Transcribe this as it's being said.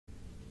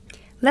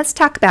Let's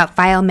talk about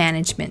file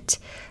management.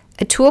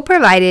 A tool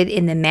provided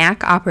in the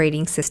Mac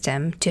operating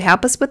system to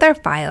help us with our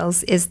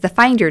files is the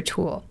Finder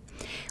tool.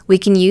 We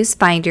can use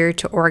Finder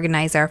to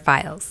organize our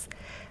files.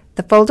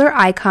 The folder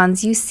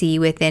icons you see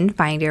within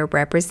Finder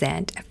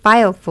represent a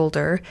file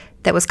folder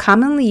that was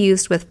commonly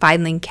used with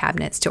filing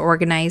cabinets to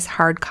organize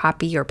hard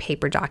copy or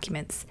paper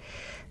documents.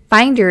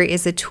 Finder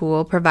is a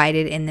tool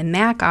provided in the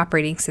Mac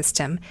operating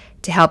system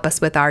to help us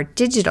with our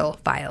digital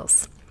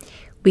files.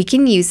 We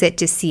can use it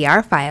to see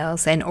our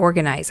files and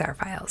organize our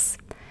files.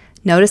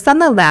 Notice on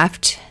the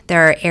left,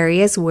 there are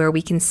areas where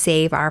we can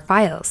save our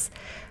files.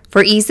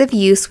 For ease of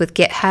use with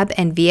GitHub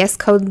and VS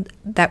Code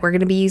that we're going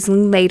to be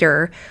using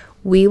later,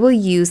 we will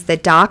use the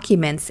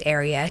Documents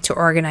area to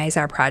organize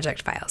our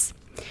project files.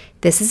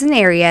 This is an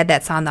area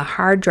that's on the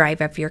hard drive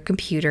of your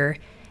computer,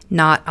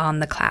 not on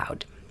the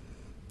cloud.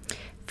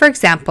 For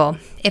example,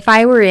 if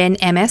I were in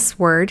MS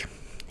Word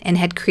and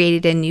had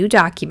created a new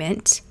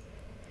document,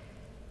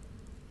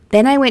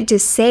 then I went to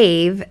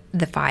save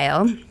the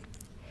file,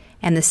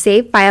 and the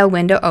Save File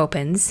window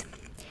opens.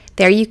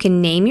 There you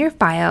can name your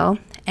file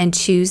and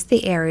choose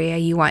the area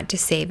you want to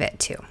save it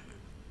to.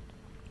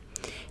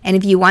 And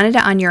if you wanted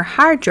it on your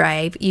hard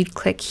drive, you'd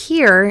click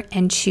here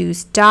and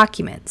choose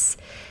Documents,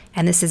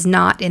 and this is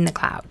not in the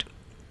cloud.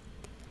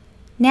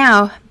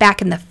 Now,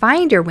 back in the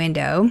Finder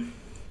window,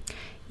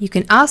 you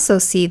can also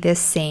see this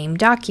same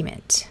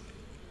document.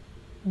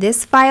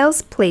 This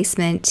file's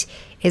placement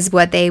is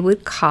what they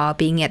would call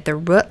being at the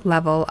root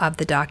level of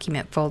the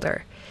document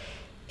folder.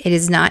 It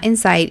is not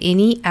inside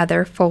any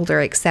other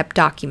folder except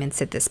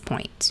Documents at this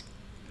point.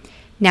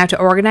 Now, to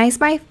organize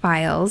my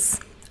files,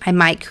 I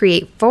might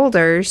create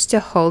folders to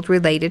hold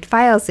related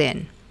files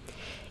in.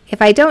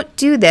 If I don't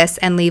do this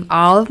and leave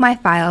all of my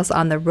files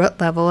on the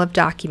root level of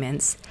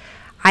Documents,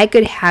 I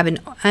could have an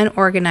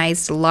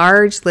unorganized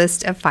large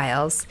list of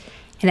files,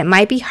 and it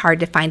might be hard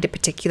to find a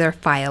particular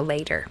file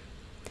later.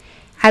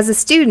 As a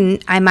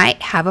student, I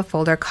might have a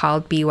folder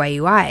called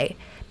BYUI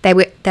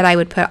that I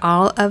would put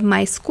all of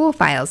my school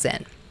files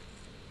in.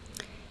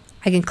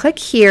 I can click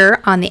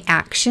here on the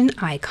action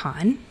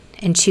icon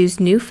and choose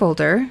New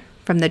Folder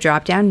from the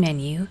drop-down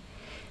menu.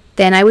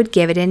 Then I would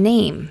give it a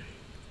name.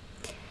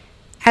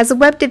 As a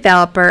web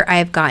developer, I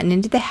have gotten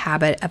into the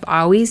habit of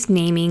always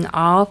naming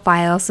all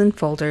files and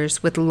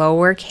folders with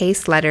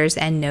lowercase letters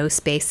and no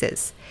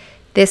spaces.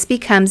 This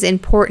becomes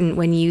important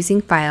when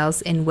using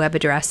files in web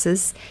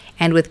addresses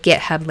and with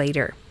GitHub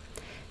later.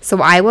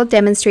 So I will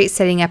demonstrate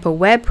setting up a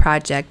web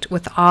project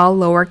with all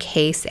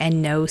lowercase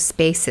and no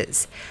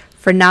spaces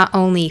for not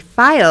only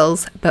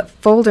files but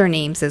folder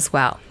names as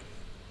well.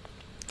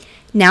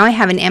 Now I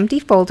have an empty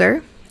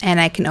folder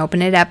and I can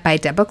open it up by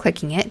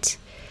double-clicking it.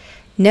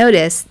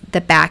 Notice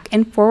the back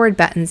and forward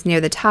buttons near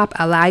the top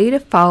allow you to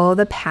follow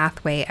the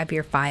pathway of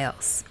your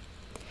files.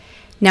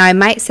 Now I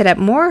might set up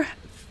more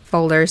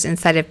folders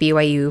inside of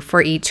BYU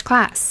for each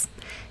class,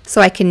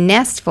 so I can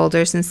nest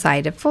folders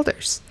inside of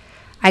folders.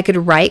 I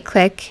could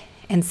right-click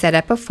and set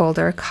up a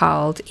folder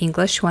called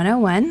English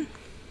 101.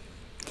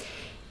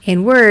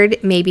 In Word,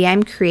 maybe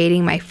I'm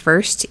creating my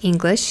first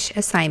English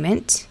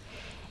assignment,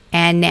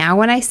 and now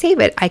when I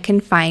save it, I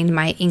can find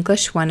my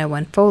English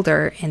 101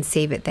 folder and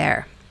save it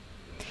there.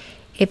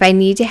 If I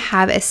need to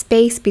have a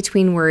space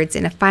between words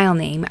in a file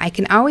name, I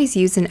can always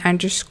use an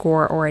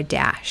underscore or a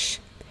dash.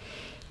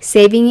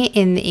 Saving it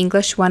in the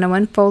English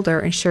 101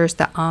 folder ensures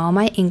that all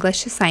my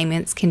English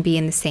assignments can be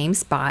in the same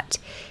spot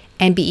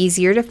and be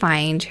easier to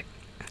find,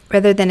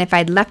 rather than if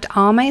I'd left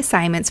all my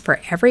assignments for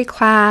every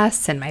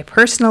class and my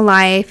personal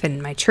life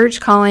and my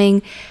church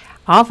calling,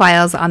 all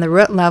files on the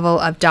root level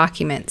of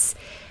Documents,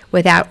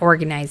 without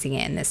organizing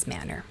it in this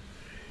manner.